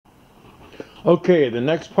Okay, the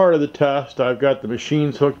next part of the test, I've got the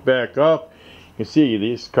machines hooked back up. You can see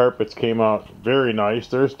these carpets came out very nice.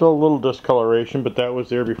 There's still a little discoloration, but that was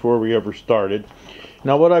there before we ever started.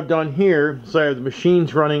 Now what I've done here is I have the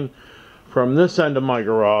machines running from this end of my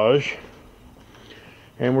garage,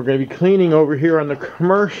 and we're going to be cleaning over here on the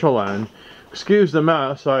commercial end. Excuse the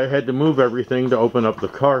mess, I had to move everything to open up the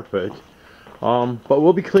carpet. But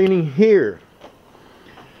we'll be cleaning here.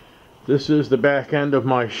 This is the back end of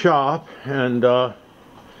my shop, and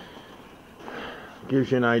gives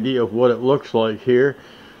you an idea of what it looks like here.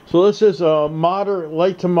 So this is a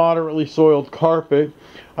light to moderately soiled carpet.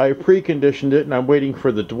 I preconditioned it and I'm waiting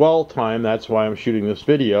for the dwell time. That's why I'm shooting this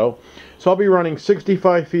video. So I'll be running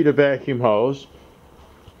 65 feet of vacuum hose,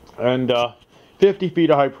 and 50 feet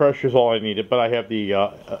of high pressure is all I needed, but I have the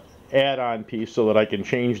add-on piece so that I can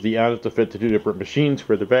change the ends to fit the two different machines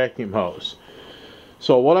for the vacuum hose.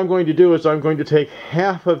 So what I'm going to do is I'm going to take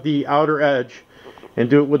half of the outer edge and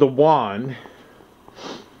do it with a wand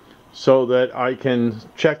so that I can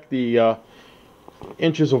check the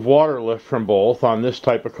inches of water lift from both on this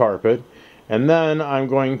type of carpet. And then I'm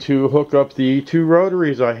going to hook up the two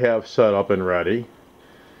rotaries I have set up and ready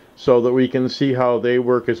so that we can see how they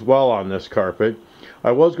work as well on this carpet.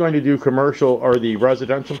 I was going to do commercial or the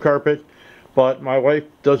residential carpet, but my wife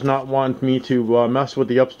does not want me to mess with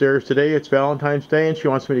the upstairs today. It's Valentine's Day and she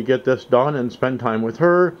wants me to get this done and spend time with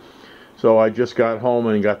her. So I just got home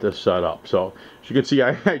and got this set up. So as you can see,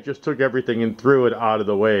 I just took everything and threw it out of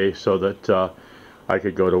the way so that I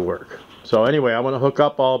could go to work. So anyway, I'm going to hook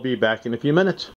up. I'll be back in a few minutes.